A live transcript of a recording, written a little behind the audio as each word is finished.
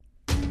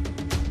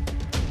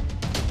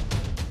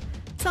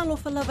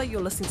Talofa lava,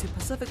 you're listening to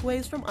Pacific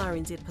Waves from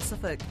RNZ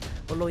Pacific.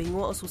 O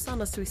loingoa o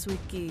Susana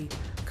Suisuiki.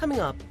 Coming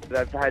up.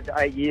 They've had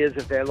 8 years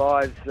of their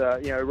lives,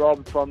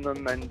 robbed from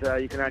them, and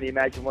you can only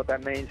imagine what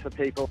that means for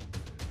people.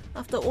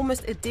 After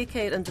almost a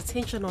decade in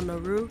detention on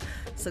Nauru,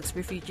 6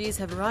 refugees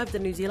have arrived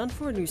in New Zealand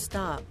for a new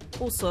start.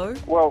 Also,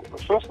 well,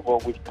 first of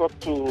all, we've got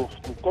to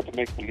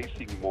make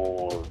policing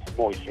more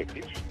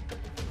effective.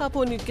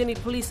 Papua New Guinea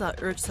police are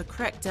urged to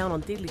crack down on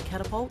deadly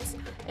catapults,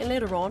 and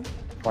later on,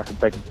 like a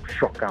big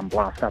shotgun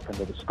blast up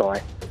into the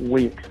sky.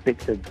 We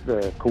expected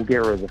the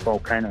caldera of the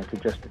volcano to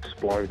just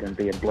explode and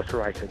be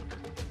obliterated.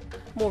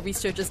 More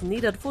research is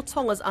needed for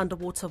Tonga's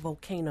underwater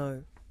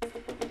volcano.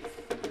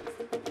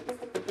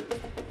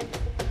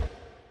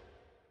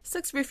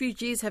 6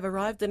 refugees have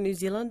arrived in New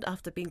Zealand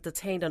after being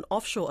detained in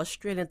offshore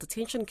Australian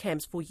detention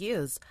camps for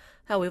years.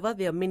 However,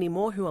 there are many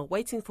more who are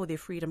waiting for their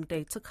freedom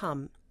day to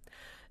come.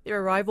 Their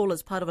arrival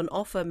is part of an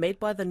offer made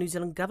by the New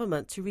Zealand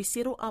government to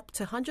resettle up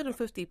to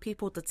 150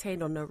 people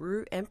detained on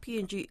Nauru and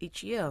PNG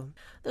each year.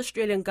 The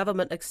Australian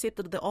government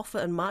accepted the offer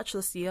in March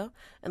this year,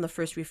 and the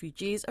first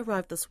refugees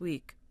arrived this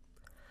week.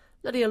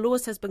 Lydia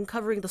Lewis has been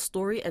covering the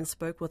story and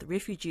spoke with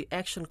Refugee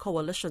Action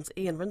Coalition's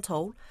Ian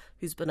Rintoul,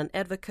 who's been an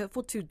advocate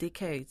for 2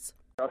 decades.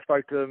 I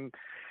spoke to them,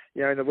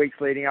 in the weeks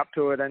leading up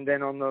to it, and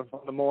then on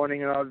the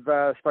morning, and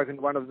I've spoken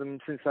to one of them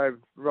since they've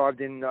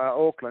arrived in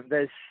Auckland.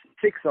 There's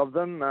 6 of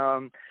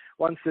them,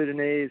 1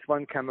 Sudanese,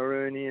 1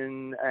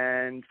 Cameroonian,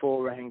 and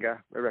 4 Rohingya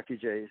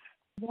refugees.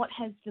 What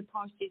has the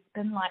process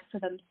been like for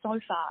them so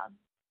far?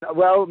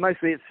 Well,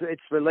 mostly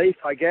it's relief,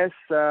 I guess.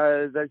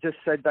 They've just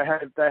said they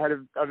had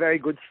a very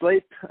good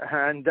sleep,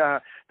 and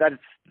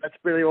that's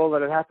really all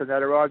that had happened.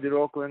 They'd arrived at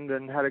Auckland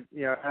and had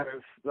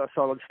a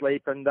solid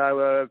sleep, and they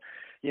were,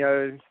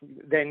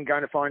 then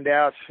going to find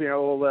out,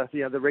 all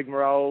the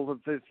rigmarole of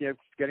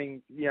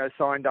getting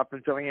signed up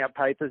and filling out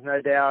papers,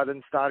 no doubt,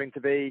 and starting to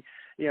be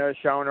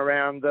shown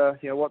around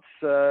what's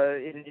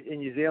in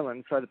New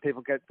Zealand, so that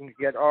people can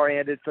get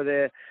oriented for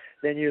their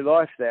new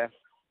life there.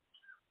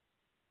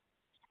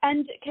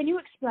 And can you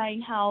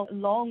explain how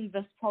long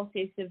this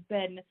process has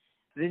been?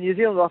 The New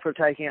Zealand offer of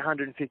taking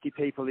 150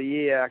 people a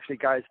year actually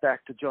goes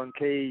back to John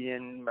Key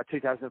in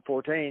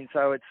 2014.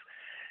 So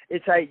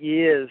it's 8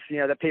 years,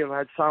 that people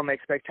had some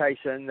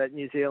expectation that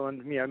New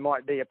Zealand,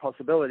 might be a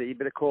possibility.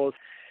 But of course,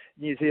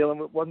 New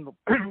Zealand wasn't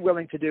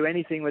willing to do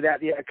anything without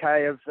the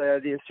okay of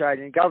the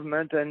Australian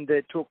government, and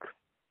it took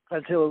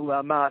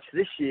until March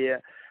this year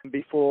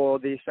before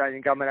the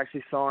Australian government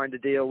actually signed a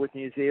deal with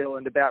New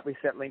Zealand about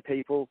resettling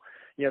people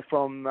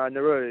from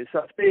Nauru. So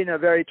it's been a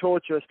very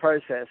torturous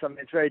process. I mean,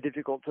 it's very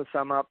difficult to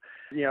sum up,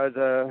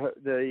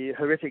 the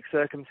horrific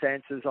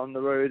circumstances on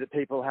Nauru that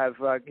people have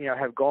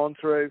gone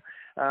through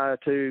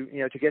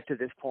to get to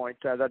this point.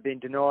 They've been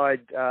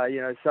denied,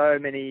 so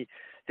many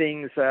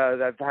things.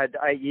 They've had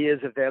 8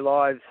 years of their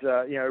lives,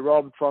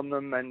 robbed from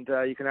them, and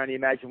you can only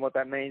imagine what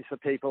that means for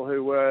people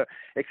who were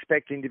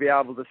expecting to be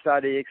able to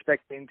study,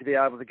 expecting to be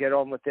able to get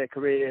on with their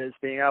careers,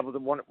 being able to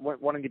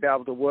wanting to be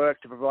able to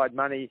work to provide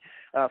money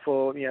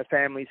for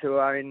families who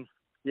are in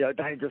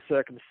dangerous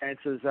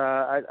circumstances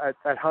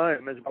at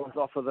home, as well as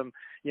offer them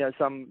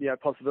some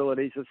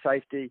possibilities of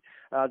safety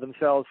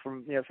themselves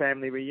from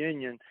family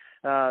reunion.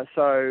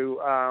 So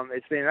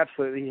it's been an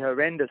absolutely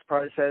horrendous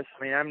process.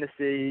 I mean,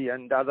 Amnesty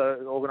and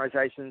other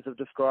organisations have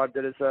described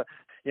it as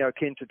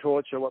akin to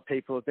torture, what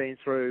people have been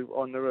through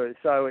on Nauru.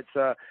 So it's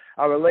a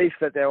relief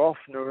that they're off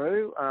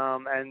Nauru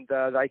and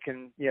they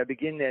can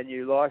begin their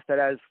new life. But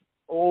as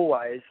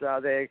always,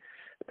 they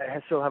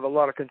still have a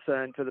lot of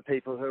concern to the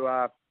people who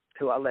are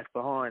left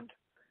behind.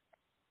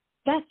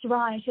 That's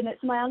right, and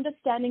it's my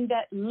understanding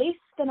that less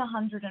than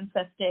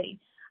 150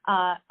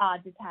 are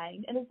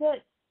detained. And is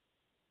it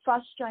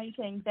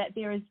frustrating that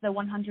there is the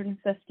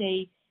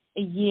 150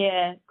 a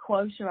year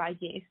quota, I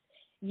guess,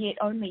 yet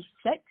only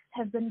 6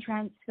 have been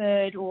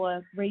transferred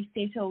or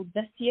resettled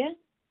this year?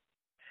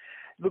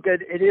 Look,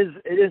 it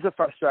is a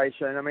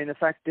frustration. I mean, the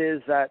fact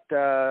is that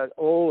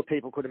all the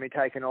people could have been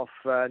taken off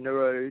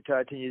Nauru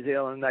to New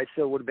Zealand. They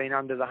still would have been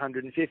under the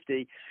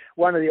 150.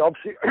 One of the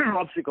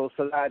obstacles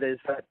to that is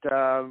that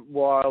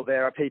while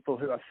there are people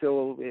who are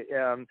still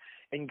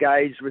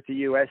engaged with the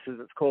US, as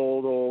it's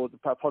called, or the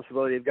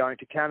possibility of going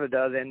to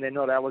Canada, then they're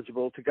not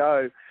eligible to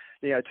go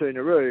to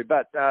Nauru,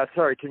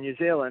 to New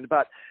Zealand.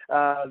 But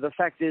the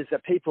fact is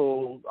that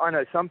I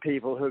know some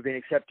people who have been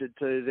accepted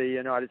to the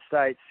United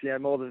States,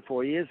 more than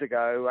 4 years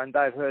ago, and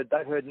they've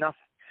heard nothing.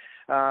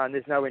 And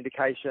there's no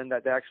indication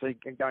that they're actually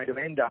going to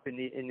end up in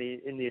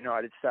the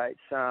United States.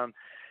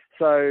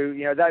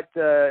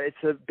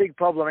 It's a big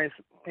problem.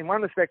 In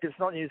one respect, it's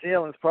not New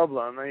Zealand's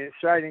problem. I mean, the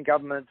Australian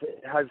government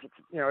has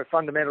a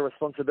fundamental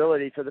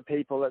responsibility for the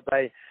people that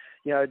they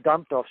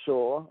dumped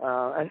offshore,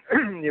 and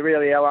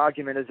really our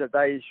argument is that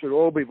they should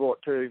all be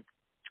brought to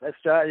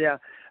Australia,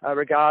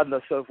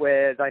 regardless of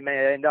where they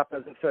may end up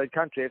as a third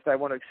country. If they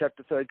want to accept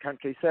a third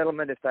country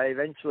settlement, if they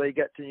eventually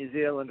get to New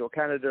Zealand or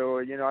Canada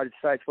or the United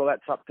States, well,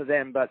 that's up to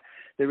them. But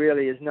there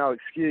really is no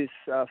excuse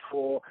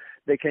for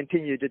the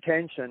continued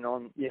detention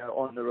on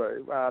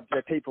Nauru.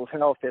 Their people's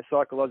health, their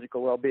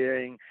psychological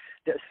well-being,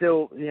 that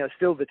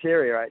still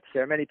deteriorates.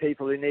 There are many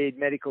people who need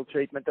medical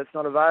treatment that's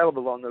not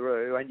available on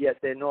Nauru, and yet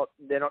they're not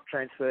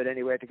transferred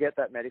anywhere to get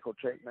that medical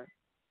treatment.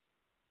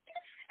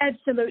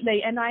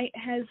 Absolutely, and I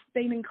have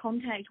been in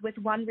contact with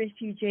one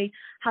refugee,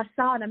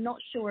 Hassan. I'm not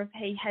sure if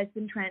he has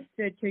been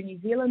transferred to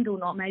New Zealand or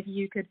not. Maybe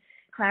you could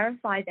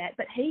clarify that,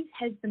 but he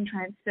has been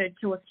transferred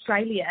to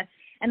Australia.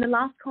 And the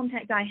last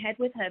contact I had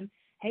with him,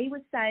 he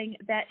was saying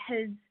that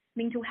his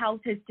mental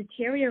health has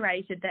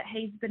deteriorated, that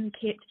he's been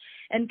kept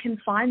in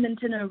confinement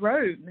in a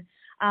room,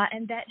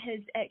 and that has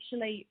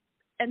actually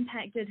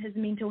impacted his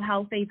mental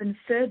health even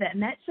further.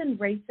 And that's in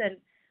recent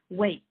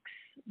weeks.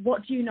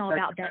 What do you know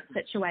about that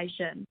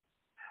situation?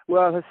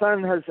 Well,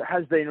 Hassan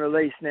has been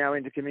released now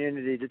into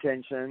community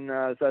detention,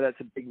 so that's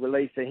a big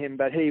relief for him.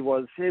 But he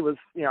was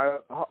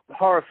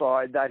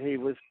horrified that he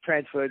was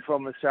transferred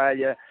from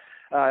Australia,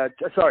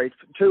 to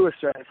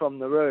Australia from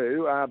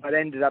Nauru, but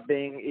ended up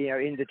being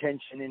in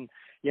detention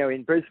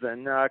in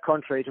Brisbane,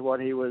 contrary to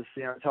what he was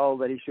told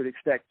that he should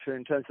expect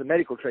in terms of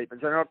medical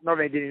treatment. So not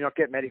only did he not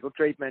get medical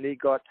treatment, he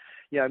got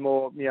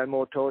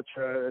more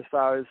torture as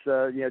far as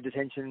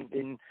detention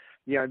in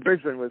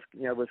Brisbane was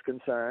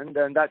concerned,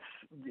 and that's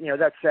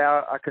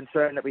our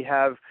concern that we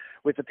have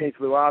with the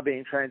people who are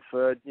being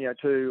transferred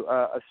to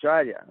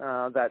Australia.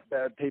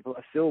 That people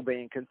are still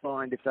being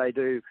confined if they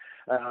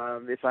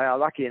are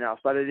lucky enough.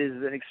 But it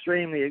is an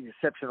extremely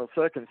exceptional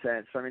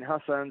circumstance. I mean,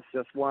 Hassan's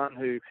just one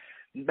who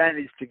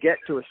managed to get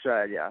to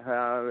Australia,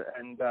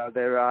 and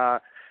there are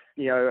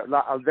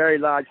a very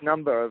large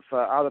number of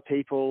other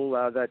people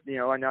that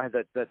I know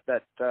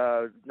that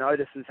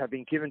notices have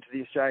been given to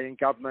the Australian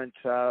government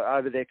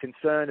over their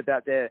concern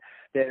about their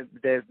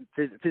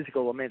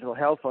physical or mental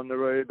health on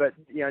Nauru, but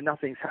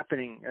nothing's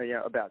happening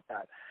about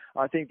that.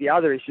 I think the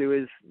other issue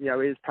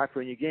is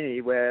Papua New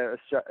Guinea, where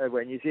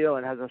New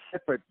Zealand has a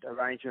separate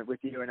arrangement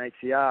with the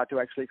UNHCR to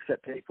actually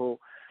accept people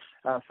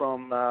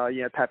from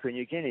Papua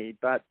New Guinea,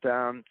 but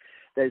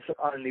there's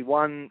only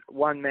one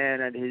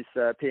man and his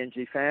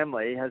PNG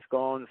family has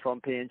gone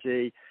from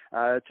PNG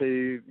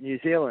to New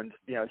Zealand,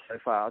 so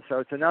far. So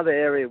it's another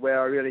area where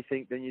I really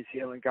think the New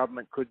Zealand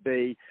government could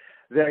be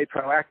very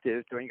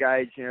proactive to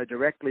engage,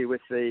 directly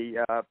with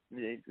the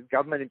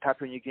government in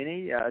Papua New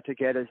Guinea to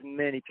get as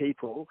many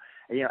people,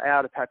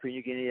 out of Papua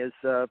New Guinea as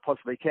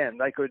possibly can.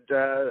 They could,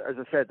 as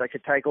I said, they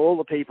could take all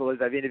the people that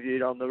they've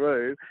interviewed on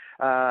Nauru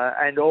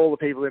and all the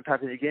people in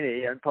Papua New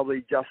Guinea and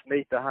probably just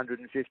meet the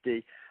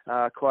 150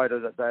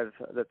 quota that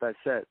they've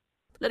set.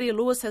 Lydia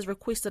Lewis has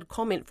requested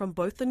comment from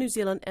both the New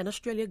Zealand and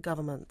Australia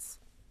governments.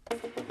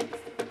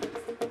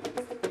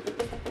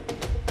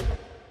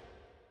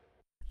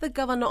 The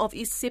Governor of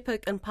East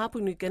Sepik in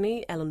Papua New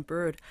Guinea, Alan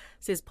Bird,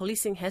 says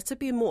policing has to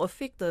be more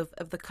effective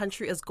if the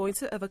country is going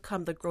to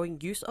overcome the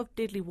growing use of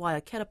deadly wire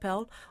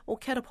catapult or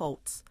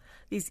catapults.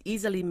 These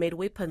easily made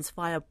weapons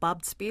fire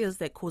barbed spears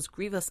that cause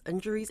grievous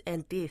injuries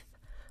and death.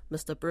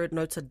 Mr. Bird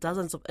noted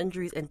dozens of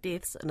injuries and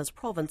deaths in his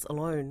province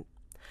alone.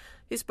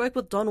 He spoke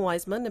with Don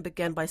Wiseman and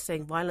began by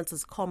saying violence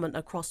is common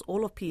across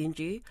all of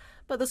PNG,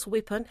 but this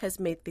weapon has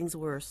made things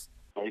worse.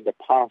 In the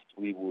past,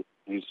 we would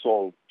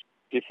resolve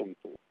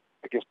differently,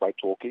 I guess by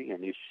talking,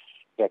 and if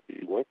that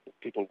didn't work,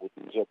 people would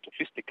resort to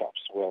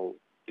fisticuffs. Well,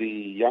 the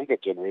younger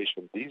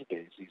generation these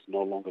days is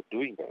no longer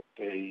doing that.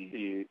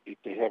 If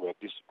they have a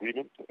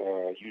disagreement,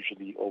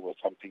 usually over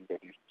something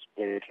that is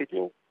very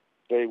trivial,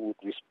 they would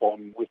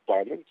respond with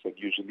violence, and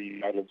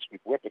usually violence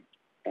with weapons.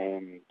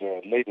 And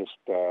the latest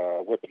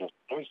weapon of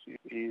choice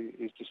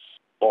is this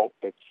bolt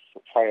that's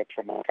fired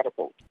from a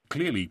catapult.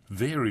 Clearly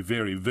very,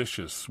 very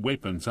vicious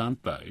weapons,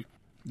 aren't they?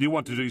 You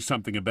want to do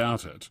something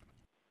about it?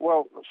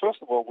 Well, first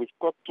of all, we've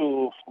got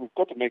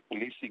to make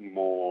policing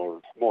more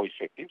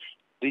effective.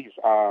 These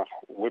are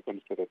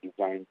weapons that are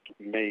designed to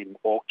maim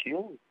or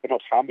kill. They're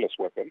not harmless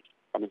weapons.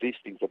 I mean, these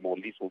things are more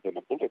lethal than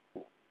a bullet.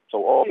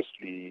 So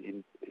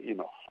obviously,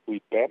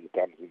 we banned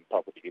guns in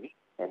Papua New Guinea,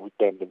 and we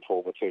banned them for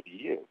over 30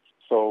 years.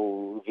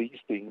 So these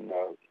things,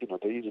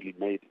 they're easily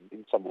made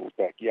in someone's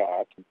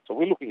backyard. So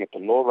we're looking at the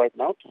law right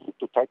now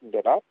to tighten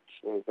that up.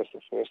 So that's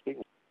the first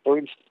thing. For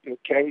instance,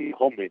 carry a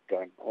homemade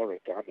gun or a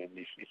gun, and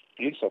if a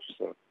police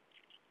officer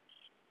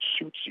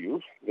shoots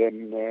you,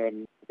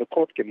 then the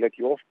court can let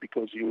you off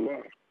because you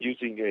are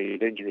using a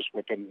dangerous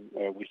weapon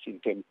with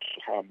intent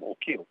to harm or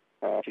kill.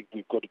 I think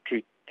we've got to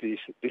treat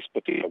this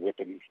particular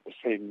weapon the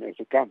same as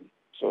a gun.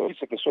 So these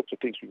are the sorts of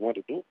things we want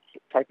to do.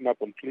 Tighten up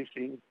on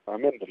policing,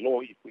 amend the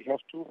law if we have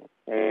to,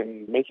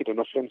 and make it an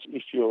offence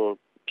if you're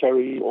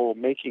carrying or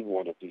making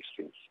one of these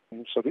things.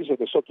 And so these are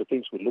the sorts of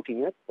things we're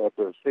looking at. But at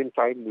the same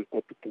time, we've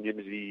got the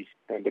community,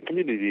 and the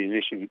community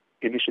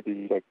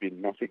initiatives have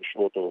been nothing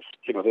short of,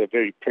 they're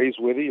very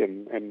praiseworthy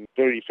and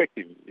very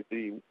effective.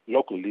 The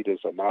local leaders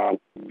are now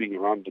moving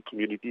around the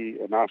community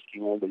and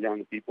asking all the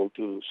young people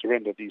to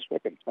surrender these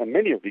weapons. And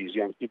many of these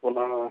young people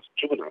are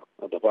juvenile,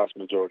 the vast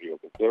majority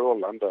of them. They're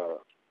all under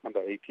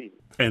 18.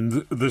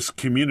 And this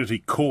community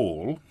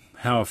call,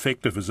 how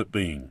effective is it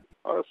being?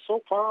 So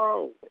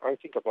far, I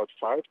think about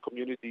 5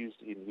 communities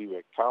in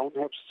Wewak Town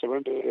have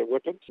surrendered their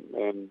weapons,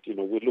 and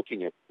we're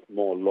looking at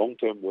more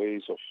long-term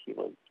ways of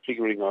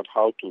figuring out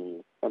how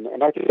to.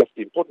 And I think that's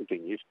the important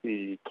thing. If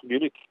the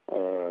community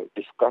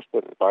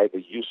disgusted by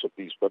the use of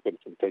these weapons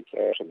and takes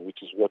action, which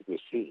is what we're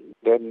seeing,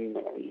 then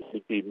it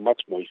would be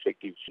much more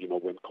effective,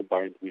 when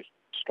combined with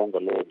stronger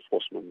law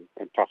enforcement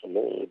and tougher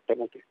law and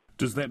penalty.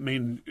 Does that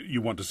mean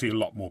you want to see a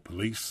lot more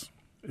police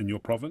in your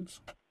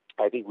province?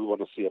 I think we want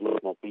to see a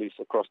lot more police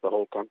across the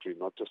whole country,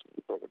 not just in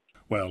the province.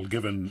 Well,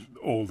 given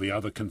all the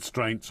other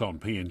constraints on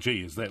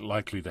PNG, is that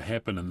likely to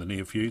happen in the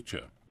near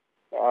future?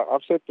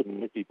 I've said to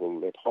many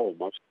people at home,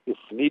 if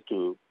we need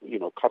to,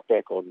 cut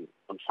back on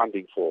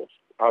funding for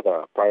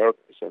other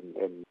priorities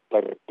and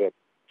direct that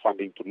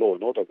funding to law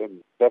and order,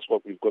 then that's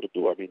what we've got to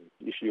do. I mean,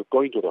 if you're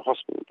going to the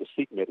hospital to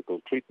seek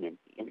medical treatment,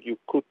 you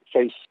could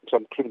face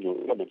some criminal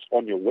elements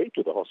on your way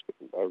to the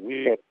hospital.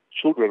 We had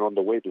children on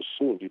the way to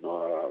school,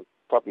 a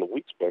couple of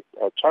weeks back.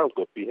 A child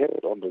got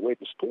beheaded on the way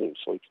to school,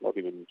 so it's not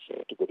even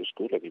safe to go to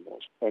school anymore.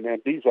 And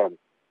these are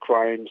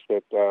crimes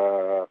that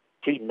are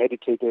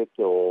premeditated,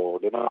 or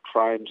they're not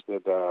crimes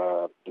that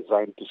are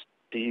designed to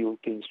steal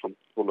things from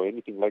people or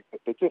anything like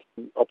that. They're just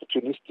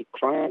opportunistic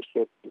crimes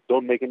that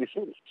don't make any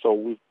sense. So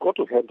we've got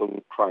to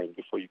handle crime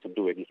before you can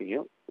do anything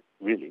else,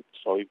 really.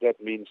 So if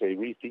that means a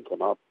rethink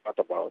on our part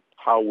about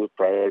how we're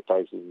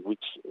prioritizing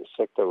which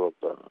sector of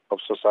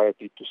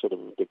society to sort of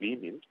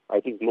intervene in, I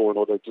think law and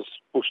order just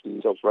pushed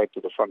themselves right to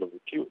the front of the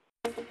queue.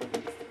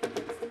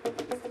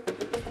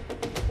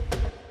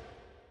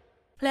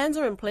 Plans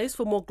are in place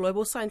for more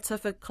global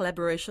scientific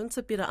collaboration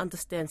to better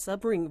understand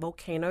submarine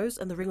volcanoes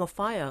and the Ring of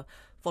Fire,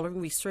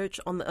 following research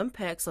on the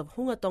impacts of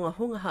Hunga Tonga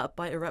Hunga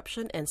Ha'apai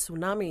eruption and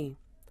tsunami.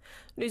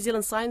 New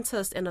Zealand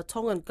scientist and a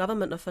Tongan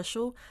government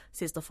official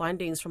says the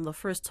findings from the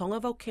first Tonga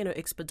volcano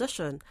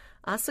expedition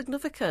are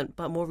significant,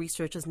 but more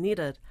research is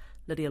needed.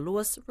 Lydia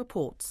Lewis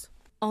reports.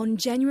 On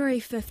January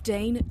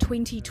 15,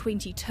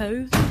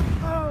 2022,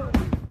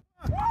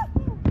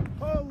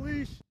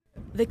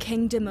 the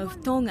Kingdom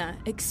of Tonga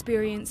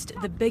experienced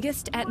the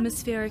biggest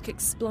atmospheric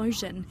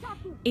explosion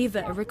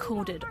ever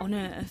recorded on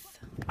Earth.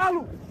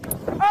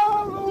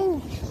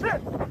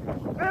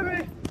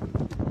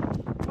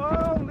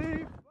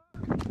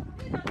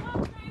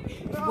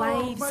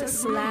 Waves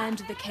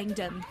slammed the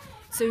kingdom.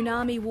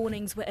 Tsunami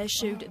warnings were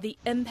issued, the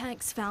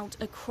impacts felt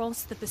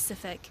across the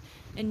Pacific,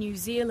 in New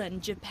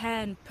Zealand,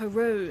 Japan,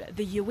 Peru,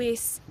 the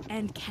US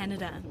and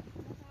Canada.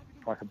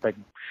 Like a big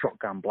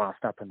shotgun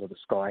blast up into the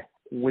sky.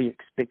 We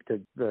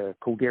expected the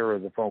caldera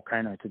of the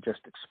volcano to just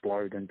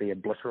explode and be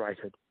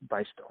obliterated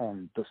based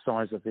on the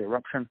size of the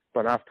eruption.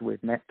 But after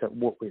we've mapped it,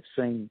 what we've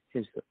seen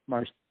is that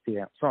most of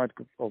the outside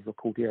of the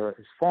caldera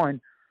is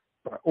fine,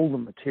 but all the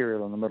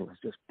material in the middle is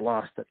just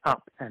blasted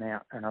up and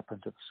out and up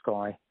into the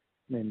sky.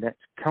 And then that's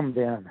come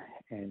down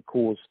and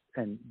caused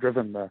and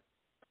driven the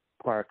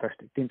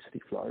pyroclastic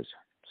density flows.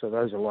 So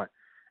those are like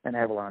an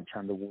avalanche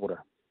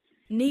underwater.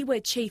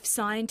 NIWA Chief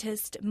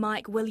Scientist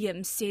Mike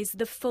Williams says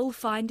the full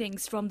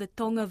findings from the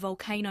Tonga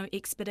volcano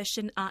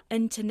expedition are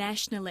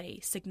internationally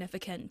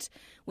significant,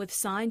 with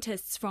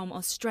scientists from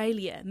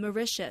Australia,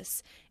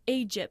 Mauritius,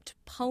 Egypt,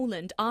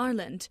 Poland,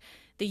 Ireland,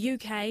 the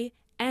UK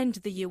and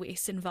the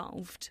US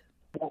involved.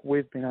 What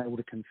we've been able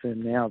to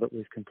confirm now that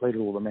we've completed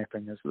all the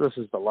mapping is this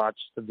is the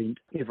largest event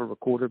ever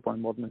recorded by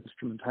modern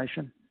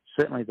instrumentation,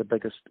 certainly the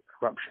biggest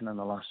eruption in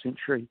the last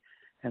century,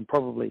 and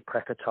probably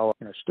Krakatoa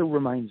still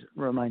remains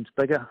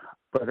bigger,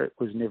 but it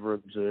was never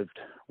observed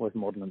with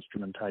modern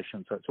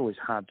instrumentation, so it's always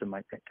hard to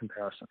make that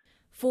comparison.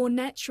 For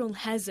Natural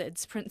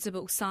Hazards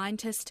Principal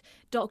Scientist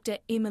Dr.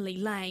 Emily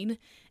Lane,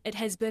 it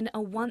has been a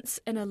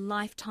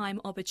once-in-a-lifetime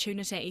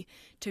opportunity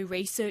to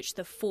research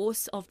the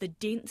force of the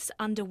dense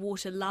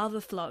underwater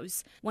lava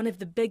flows, one of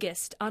the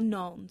biggest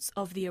unknowns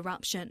of the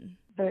eruption.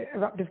 The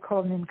eruptive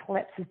column then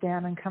collapses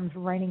down and comes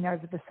raining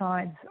over the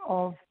sides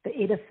of the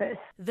edifice.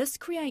 This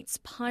creates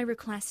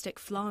pyroclastic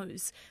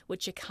flows,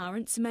 which are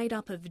currents made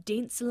up of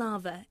dense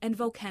lava and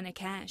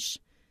volcanic ash.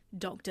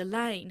 Dr.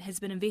 Lane has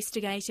been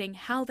investigating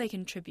how they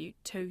contribute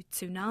to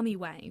tsunami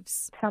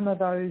waves. Some of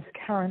those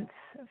currents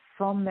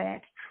from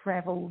that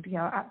travelled,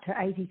 up to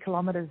 80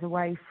 kilometres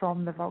away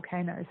from the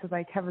volcano, so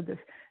they covered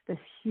this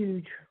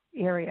huge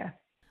area.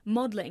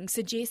 Modelling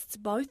suggests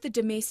both the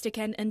domestic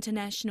and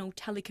international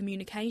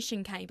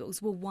telecommunication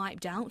cables were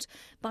wiped out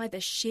by the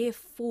sheer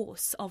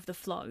force of the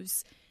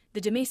flows.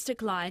 The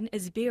domestic line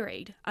is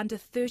buried under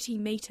 30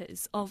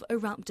 metres of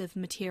eruptive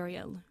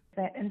material.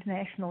 That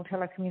international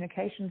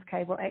telecommunications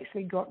cable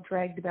actually got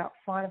dragged about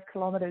 5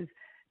 kilometres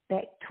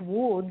back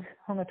towards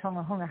Hunga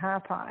Tonga Hunga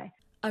Ha'apai.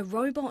 A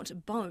robot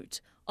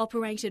boat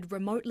operated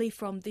remotely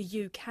from the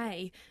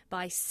UK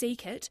by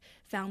Seekit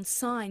found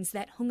signs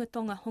that Hunga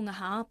Tonga Hunga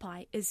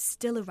Ha'apai is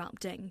still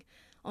erupting.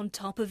 On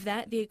top of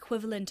that, the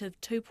equivalent of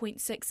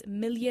 2.6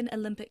 million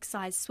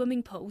Olympic-sized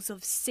swimming pools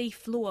of sea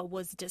floor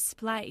was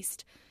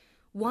displaced,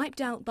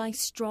 wiped out by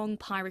strong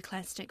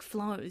pyroclastic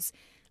flows,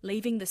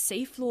 leaving the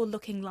seafloor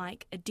looking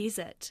like a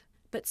desert.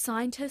 But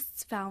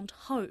scientists found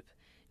hope.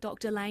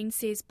 Dr. Lane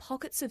says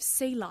pockets of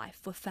sea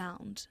life were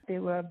found.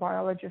 There were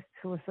biologists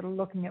who were sort of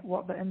looking at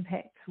what the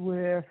impacts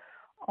were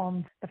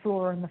on the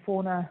flora and the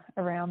fauna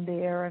around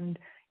there and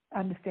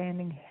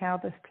understanding how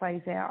this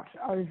plays out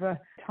over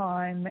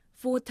time.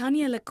 For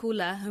Tania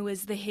Lakula, who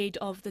is the head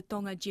of the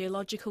Tonga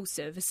Geological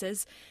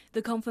Services,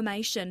 the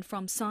confirmation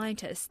from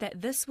scientists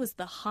that this was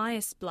the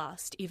highest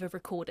blast ever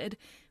recorded,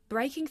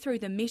 breaking through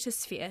the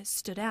metosphere,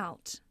 stood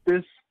out.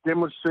 This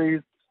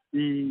demonstrates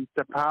the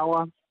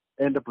power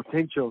and the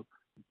potential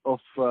of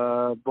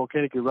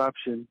volcanic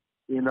eruption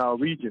in our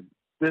region.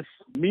 This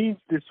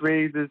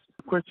raises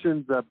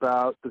questions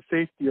about the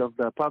safety of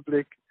the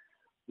public,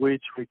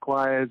 which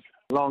requires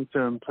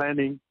long-term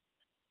planning,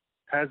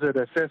 hazard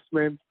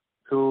assessment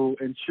to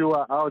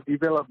ensure our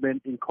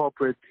development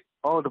incorporates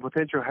all the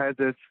potential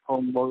hazards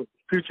from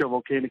future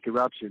volcanic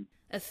eruption.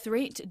 A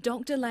threat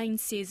Dr. Lane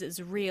says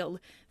is real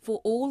for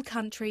all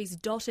countries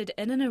dotted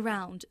in and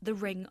around the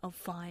Ring of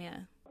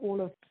Fire. All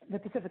of the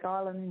Pacific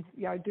Islands,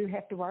 do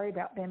have to worry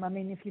about them. I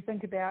mean, if you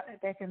think about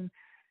it, back in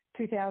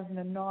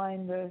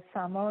 2009, the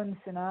Samoan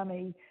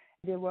tsunami,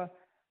 there were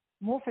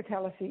more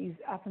fatalities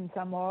up in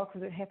Samoa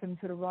because it happened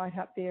sort of right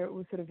up there. It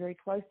was sort of very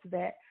close to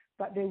that.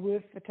 But there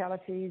were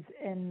fatalities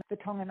in the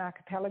Tongan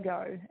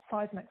archipelago.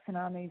 Seismic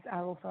tsunamis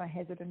are also a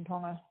hazard in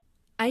Tonga.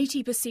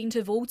 80%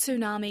 of all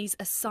tsunamis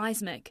are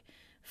seismic,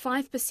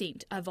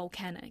 5% are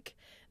volcanic,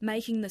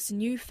 making this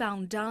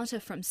newfound data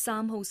from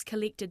samples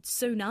collected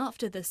soon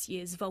after this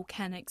year's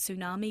volcanic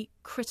tsunami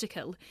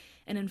critical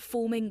in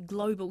informing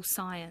global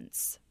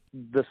science.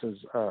 This is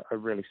a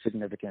really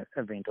significant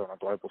event on a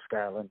global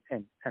scale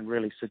and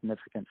really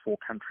significant for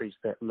countries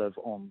that live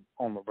on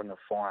the Ring of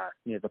Fire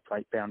near the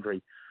plate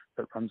boundary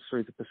that runs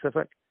through the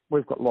Pacific.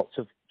 We've got lots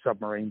of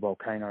submarine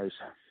volcanoes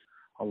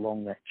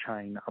along that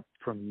chain up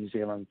from New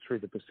Zealand through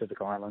the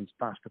Pacific Islands,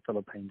 past the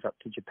Philippines, up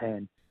to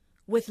Japan.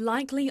 With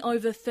likely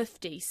over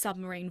 50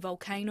 submarine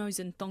volcanoes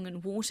in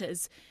Tongan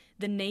waters,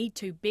 the need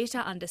to better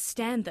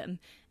understand them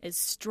is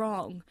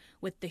strong,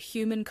 with the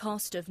human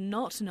cost of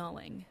not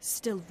knowing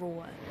still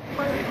raw.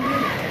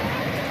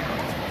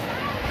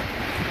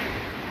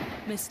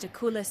 Mr.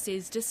 Kula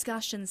says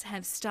discussions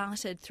have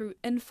started through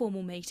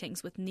informal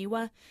meetings with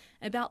NIWA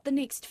about the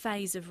next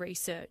phase of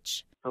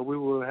research. So we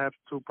will have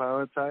to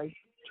prioritize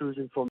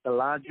choosing from the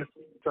largest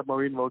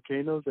submarine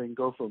volcanoes and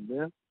go from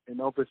there. And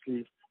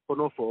obviously,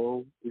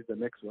 Ponofo'ou is the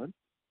next one.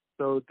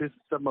 So this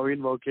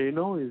submarine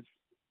volcano is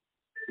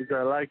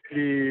a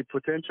likely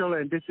potential,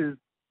 and this is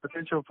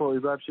potential for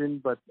eruption,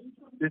 but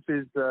this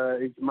is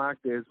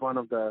marked as one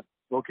of the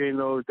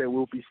volcanoes that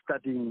we'll be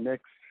studying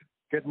next.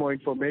 Get more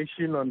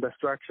information on the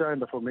structure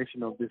and the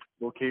formation of this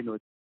volcano.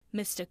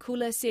 Mr.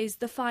 Kula says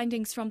the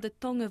findings from the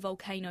Tonga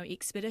volcano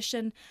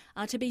expedition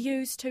are to be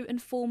used to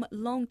inform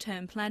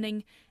long-term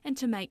planning and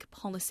to make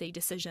policy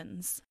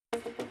decisions.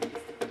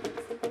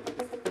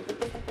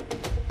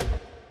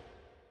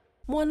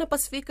 Moana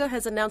Pasifika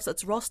has announced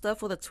its roster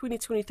for the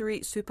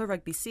 2023 Super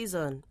Rugby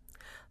season.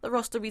 The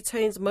roster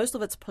retains most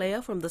of its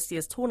players from this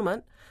year's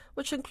tournament,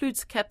 which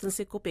includes Captain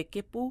Sekope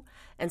Kepu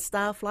and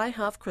star fly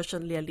half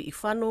Christian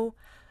Leali'ifano.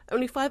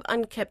 Only 5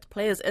 uncapped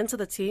players enter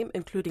the team,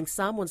 including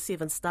Samoan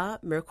 7-star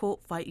Miracle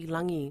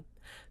Fai'ilangi.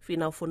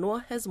 Finau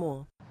Fonua has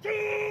more.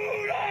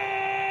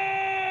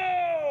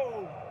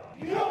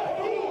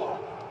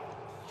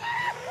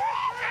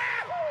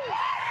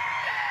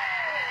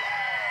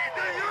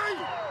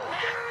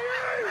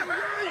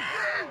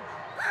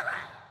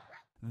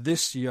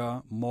 This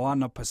year,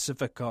 Moana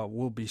Pasifika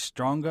will be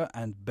stronger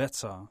and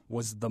better,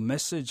 was the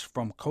message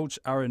from coach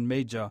Aaron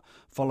Major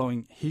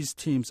following his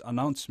team's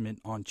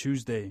announcement on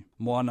Tuesday.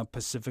 Moana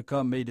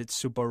Pasifika made its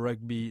Super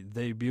Rugby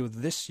debut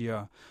this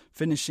year,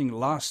 finishing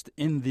last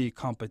in the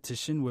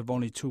competition with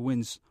only 2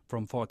 wins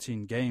from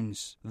 14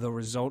 games. The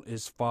result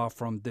is far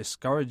from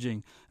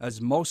discouraging,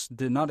 as most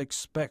did not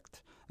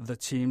expect the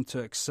team to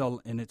excel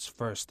in its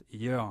first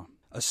year.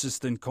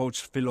 Assistant coach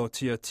Philo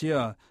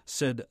Tiatia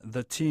said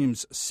the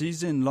team's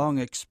season-long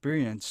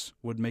experience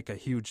would make a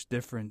huge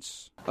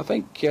difference. I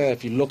think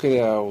if you look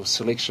at our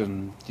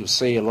selection, you'll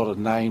see a lot of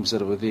names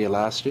that were there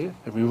last year.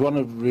 And we want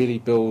to really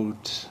build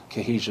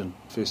cohesion,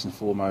 first and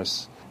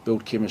foremost,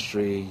 build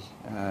chemistry,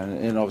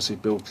 and obviously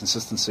build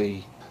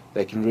consistency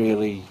that can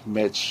really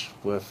match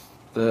with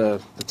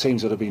the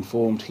teams that have been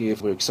formed here.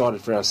 We're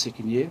excited for our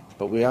second year,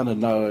 but we're under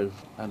no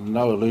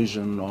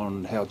illusion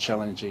on how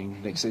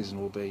challenging next season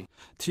will be.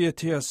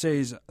 Tia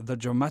says the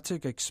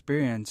dramatic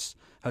experience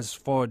has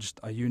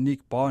forged a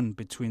unique bond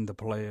between the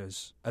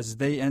players as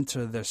they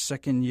enter their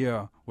second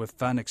year with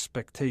fan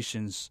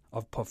expectations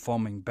of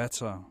performing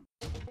better.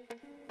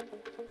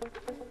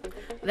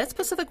 That's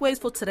Pacific Waves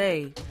for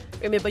today.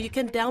 Remember, you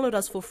can download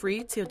us for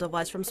free to your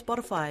device from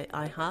Spotify,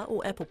 iHeart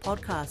or Apple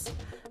Podcasts.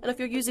 And if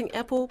you're using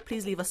Apple,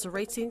 please leave us a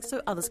rating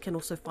so others can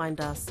also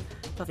find us.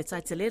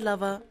 Pawhetaitele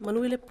lava,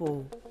 manuile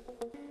po.